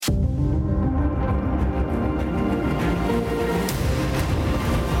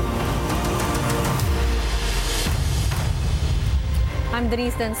I'm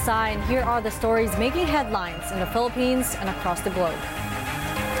Denise Densai, and here are the stories making headlines in the Philippines and across the globe.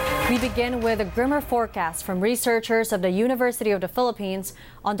 We begin with a grimmer forecast from researchers of the University of the Philippines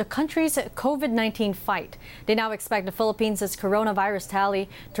on the country's COVID-19 fight. They now expect the Philippines' coronavirus tally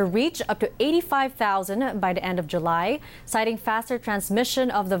to reach up to 85,000 by the end of July, citing faster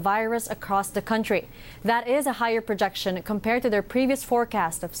transmission of the virus across the country. That is a higher projection compared to their previous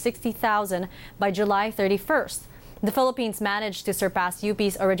forecast of 60,000 by July 31st. The Philippines managed to surpass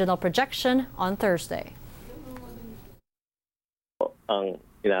UP's original projection on Thursday.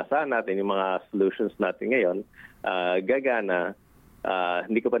 Inaasahan natin yung mga solutions natin ngayon, gagana,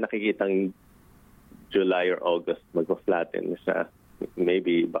 hindi ko pa nakikitang July or August mag-flatten siya,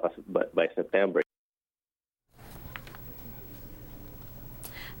 maybe by September.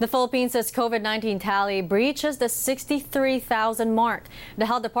 The Philippines' COVID-19 tally breaches the 63,000 mark. The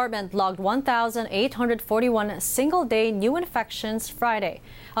health department logged 1,841 single-day new infections Friday.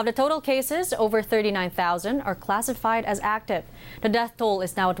 Of the total cases, over 39,000 are classified as active. The death toll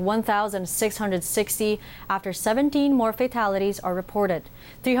is now at 1,660 after 17 more fatalities are reported.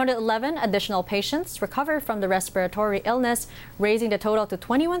 311 additional patients recovered from the respiratory illness, raising the total to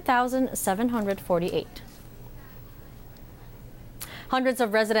 21,748. Hundreds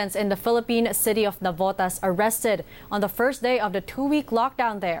of residents in the Philippine city of Navotas arrested on the first day of the two-week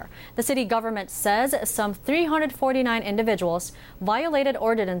lockdown there. The city government says some 349 individuals violated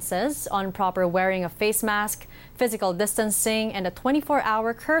ordinances on proper wearing of face mask, physical distancing, and a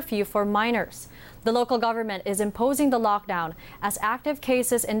 24-hour curfew for minors. The local government is imposing the lockdown as active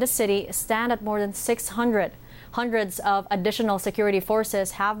cases in the city stand at more than 600. Hundreds of additional security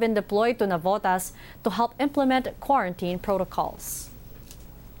forces have been deployed to Navotas to help implement quarantine protocols.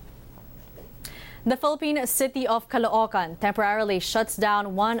 The Philippine city of Caloocan temporarily shuts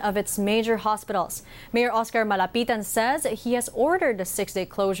down one of its major hospitals. Mayor Oscar Malapitan says he has ordered the 6-day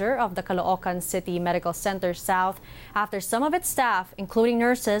closure of the Caloocan City Medical Center South after some of its staff, including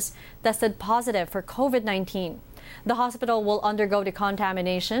nurses, tested positive for COVID-19. The hospital will undergo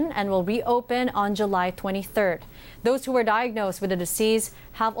decontamination and will reopen on July 23rd. Those who were diagnosed with the disease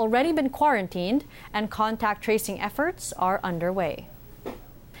have already been quarantined, and contact tracing efforts are underway.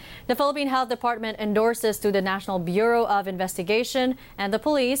 The Philippine Health Department endorses to the National Bureau of Investigation and the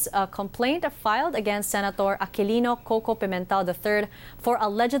police a complaint filed against Senator Aquilino Coco Pimentel III for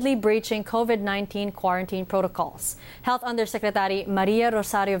allegedly breaching COVID-19 quarantine protocols. Health Undersecretary Maria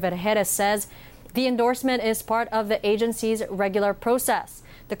Rosario Vergeres says the endorsement is part of the agency's regular process.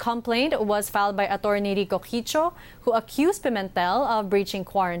 The complaint was filed by Attorney Rico Quicho, who accused Pimentel of breaching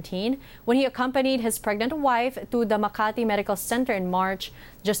quarantine when he accompanied his pregnant wife to the Makati Medical Center in March,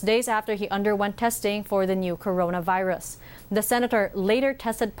 just days after he underwent testing for the new coronavirus. The senator later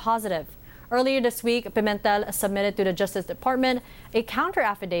tested positive. Earlier this week, Pimentel submitted to the Justice Department a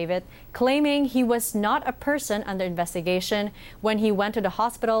counter-affidavit claiming he was not a person under investigation when he went to the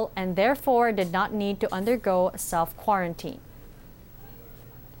hospital and therefore did not need to undergo self-quarantine.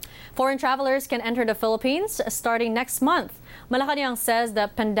 Foreign travelers can enter the Philippines starting next month. Malacanang says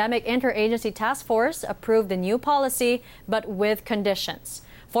the Pandemic Interagency Task Force approved the new policy, but with conditions.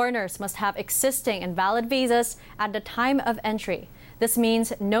 Foreigners must have existing and valid visas at the time of entry. This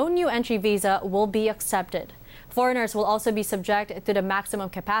means no new entry visa will be accepted. Foreigners will also be subject to the maximum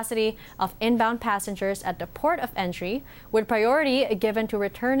capacity of inbound passengers at the port of entry, with priority given to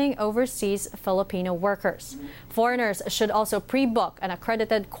returning overseas Filipino workers. Foreigners should also pre-book an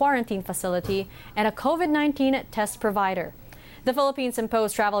accredited quarantine facility and a COVID-19 test provider. The Philippines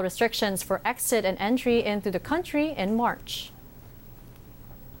imposed travel restrictions for exit and entry into the country in March.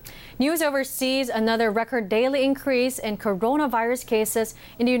 News overseas, another record daily increase in coronavirus cases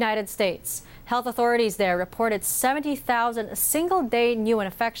in the United States. Health authorities there reported 70,000 single-day new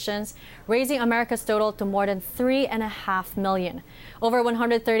infections, raising America's total to more than 3.5 million. Over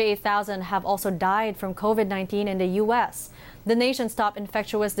 138,000 have also died from COVID-19 in the U.S. The nation's top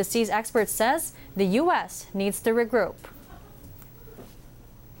infectious disease expert says the U.S. needs to regroup.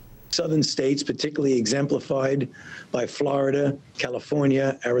 Southern states, particularly exemplified by Florida,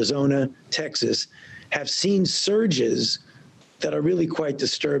 California, Arizona, Texas, have seen surges that are really quite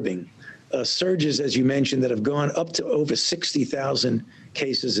disturbing. Surges, as you mentioned, that have gone up to over 60,000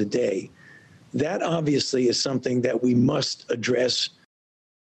 cases a day. That obviously is something that we must address.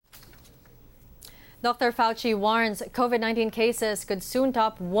 Dr. Fauci warns COVID-19 cases could soon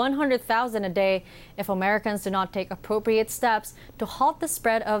top 100,000 a day if Americans do not take appropriate steps to halt the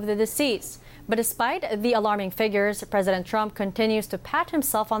spread of the disease. But despite the alarming figures, President Trump continues to pat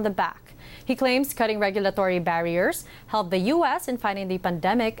himself on the back. He claims cutting regulatory barriers helped the U.S. in fighting the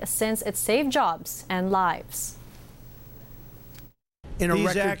pandemic since it saved jobs and lives. in a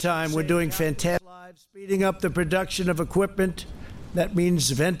record time. We're doing fantastic, speeding up the production of equipment. That means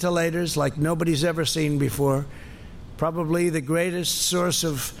ventilators like nobody's ever seen before. Probably the greatest source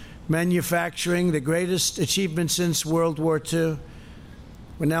of manufacturing, the greatest achievement since World War II.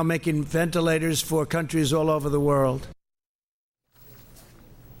 We're now making ventilators for countries all over the world.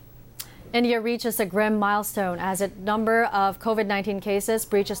 India reaches a grim milestone as its number of COVID-19 cases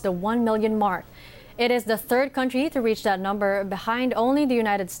breaches the 1 million mark. It is the third country to reach that number, behind only the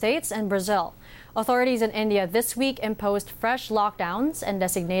United States and Brazil. Authorities in India this week imposed fresh lockdowns and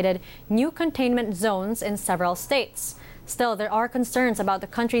designated new containment zones in several states. Still, there are concerns about the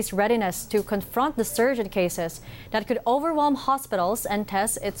country's readiness to confront the surge in cases that could overwhelm hospitals and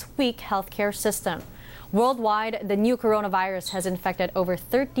test its weak healthcare system. Worldwide, the new coronavirus has infected over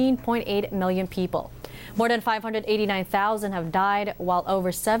 13.8 million people. More than 589,000 have died, while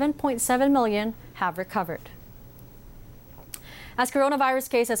over 7.7 million have recovered. As coronavirus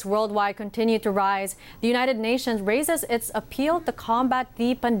cases worldwide continue to rise, the United Nations raises its appeal to combat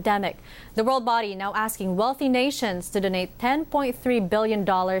the pandemic. The world body now asking wealthy nations to donate $10.3 billion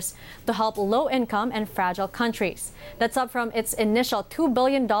to help low-income and fragile countries. That's up from its initial $2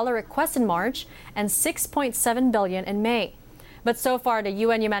 billion request in March and $6.7 billion in May. But so far, the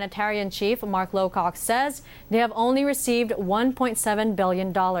UN humanitarian chief, Mark Lowcock, says they have only received $1.7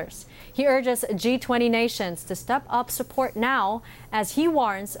 billion. He urges G20 nations to step up support now, as he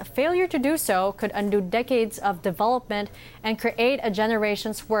warns a failure to do so could undo decades of development and create a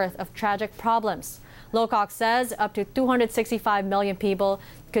generation's worth of tragic problems. Lowcock says up to 265 million people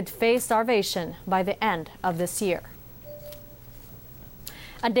could face starvation by the end of this year.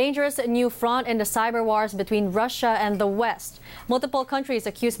 A dangerous new front in the cyber wars between Russia and the West. Multiple countries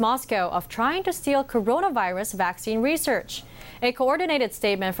accuse Moscow of trying to steal coronavirus vaccine research. A coordinated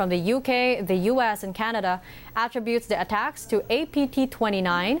statement from the UK, the US, and Canada attributes the attacks to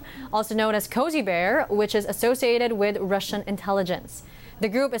APT-29, also known as Cozy Bear, which is associated with Russian intelligence. The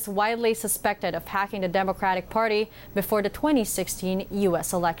group is widely suspected of hacking the Democratic Party before the 2016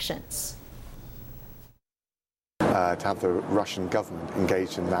 US elections. To have the Russian government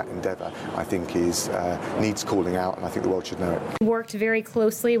engaged in that endeavour, I think needs calling out, and I think the world should know it. We worked very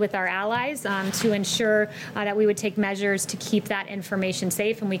closely with our allies to ensure that we would take measures to keep that information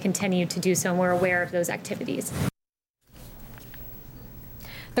safe, and we continue to do so, and we're aware of those activities.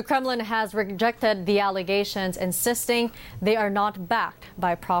 The Kremlin has rejected the allegations, insisting they are not backed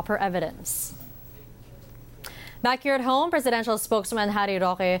by proper evidence. Back here at home, presidential spokesman Harry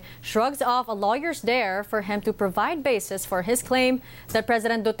Roque shrugs off a lawyer's dare for him to provide basis for his claim that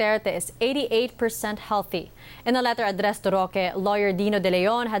President Duterte is 88% healthy. In a letter addressed to Roque, lawyer Dino De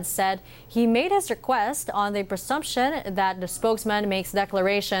Leon had said he made his request on the presumption that the spokesman makes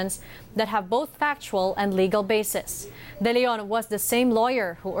declarations that have both factual and legal basis. De Leon was the same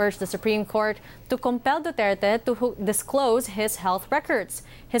lawyer who urged the Supreme Court to compel Duterte to disclose his health records.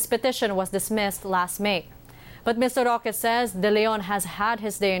 His petition was dismissed last May. But Mr. Roque says De Leon has had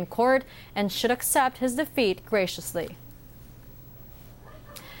his day in court and should accept his defeat graciously.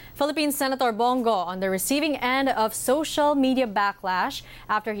 Philippine Senator Bongo on the receiving end of social media backlash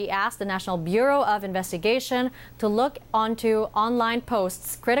after he asked the National Bureau of Investigation to look onto online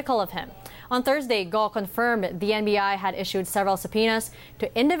posts critical of him. On Thursday, Go confirmed the NBI had issued several subpoenas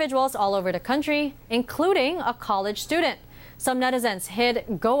to individuals all over the country, including a college student. Some netizens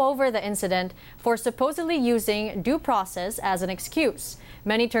hid Go over the incident for supposedly using due process as an excuse.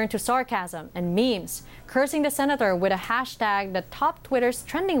 Many turned to sarcasm and memes, cursing the senator with a hashtag that topped Twitter's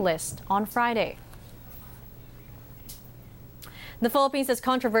trending list on Friday. The Philippines'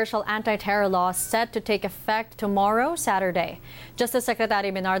 controversial anti-terror law set to take effect tomorrow, Saturday. Justice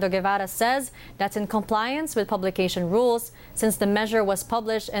Secretary Bernardo Guevara says that's in compliance with publication rules since the measure was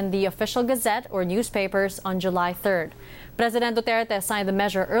published in the official gazette or newspapers on July 3rd. President Duterte signed the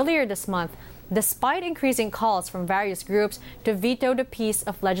measure earlier this month, despite increasing calls from various groups to veto the piece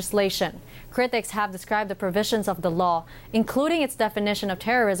of legislation. Critics have described the provisions of the law, including its definition of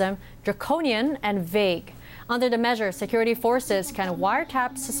terrorism, draconian and vague. Under the measure, security forces can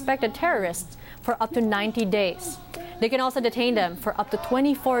wiretap suspected terrorists for up to 90 days. They can also detain them for up to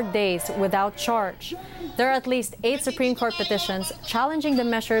 24 days without charge. There are at least 8 Supreme Court petitions challenging the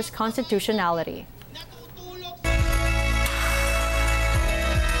measure's constitutionality.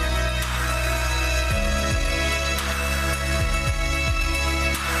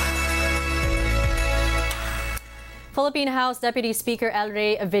 Philippine House Deputy Speaker El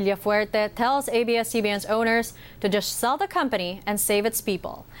Rey Villafuerte tells ABS-CBN's owners to just sell the company and save its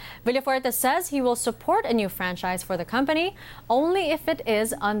people. Villafuerte says he will support a new franchise for the company only if it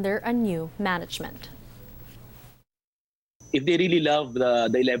is under a new management. if they really love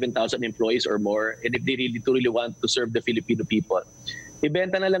the 11,000 employees or more, and if they really want to serve the Filipino people,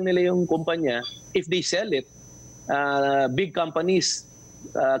 ibenta na lang nila yung kumpanya. If they sell it, big companies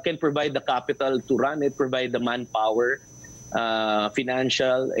can provide the capital to run it, provide the manpower,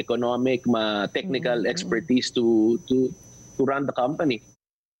 financial, economic, technical expertise to run the company.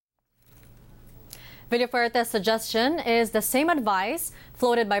 Villafuerte's suggestion is the same advice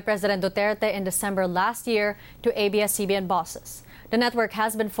floated by President Duterte in December last year to ABS-CBN bosses. The network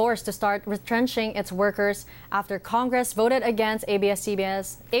has been forced to start retrenching its workers after Congress voted against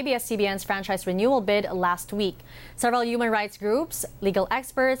ABS-CBN's franchise renewal bid last week. Several human rights groups, legal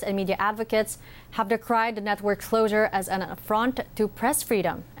experts, and media advocates have decried the network closure as an affront to press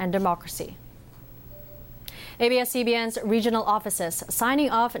freedom and democracy. ABS-CBN's regional offices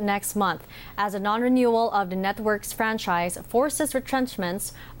signing off next month as a non-renewal of the network's franchise forces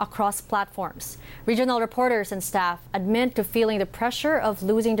retrenchments across platforms. Regional reporters and staff admit to feeling the pressure of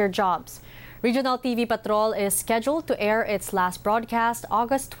losing their jobs. Regional TV Patrol is scheduled to air its last broadcast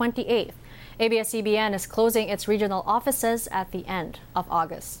August 28th. ABS-CBN is closing its regional offices at the end of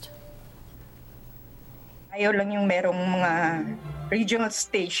August. Ayaw lang yung merong mga regional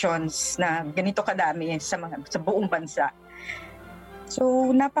stations na ganito kadami sa buong bansa.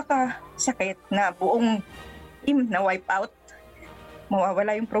 So napakasakit na buong team na wipe out,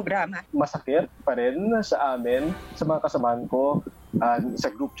 mawawala yung programa. Masakit pa rin sa amin, sa mga kasamahan ko,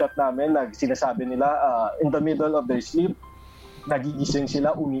 sa group chat namin, sinasabi nila in the middle of their sleep, nagigising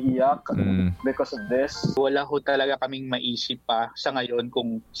sila, umiiyak because of this. Wala ho talaga kaming maisip pa sa ngayon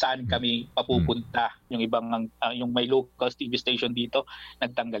kung saan kami papupunta. Yung ibang, yung may local TV station dito,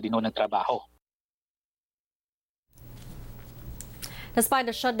 nagtanggal din ho ng trabaho. Despite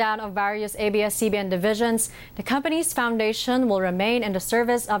the shutdown of various ABS-CBN divisions, the company's foundation will remain in the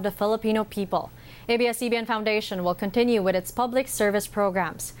service of the Filipino people. ABS-CBN Foundation will continue with its public service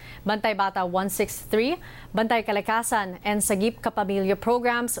programs. Bantay Bata 163, Bantay Kalikasan, and Sagip Kapamilya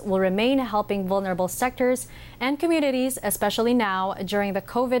programs will remain helping vulnerable sectors and communities, especially now during the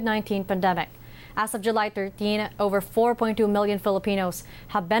COVID-19 pandemic. As of July 13, over 4.2 million Filipinos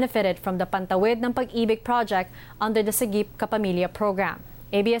have benefited from the Pantawid ng Pag-ibig project under the Sagip Kapamilya program.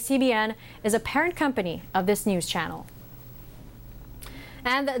 ABS-CBN is a parent company of this news channel.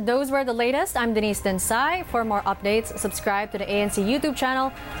 And those were the latest. I'm Denise Densai. For more updates, subscribe to the ANC YouTube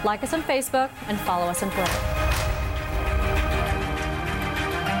channel, like us on Facebook, and follow us on Twitter.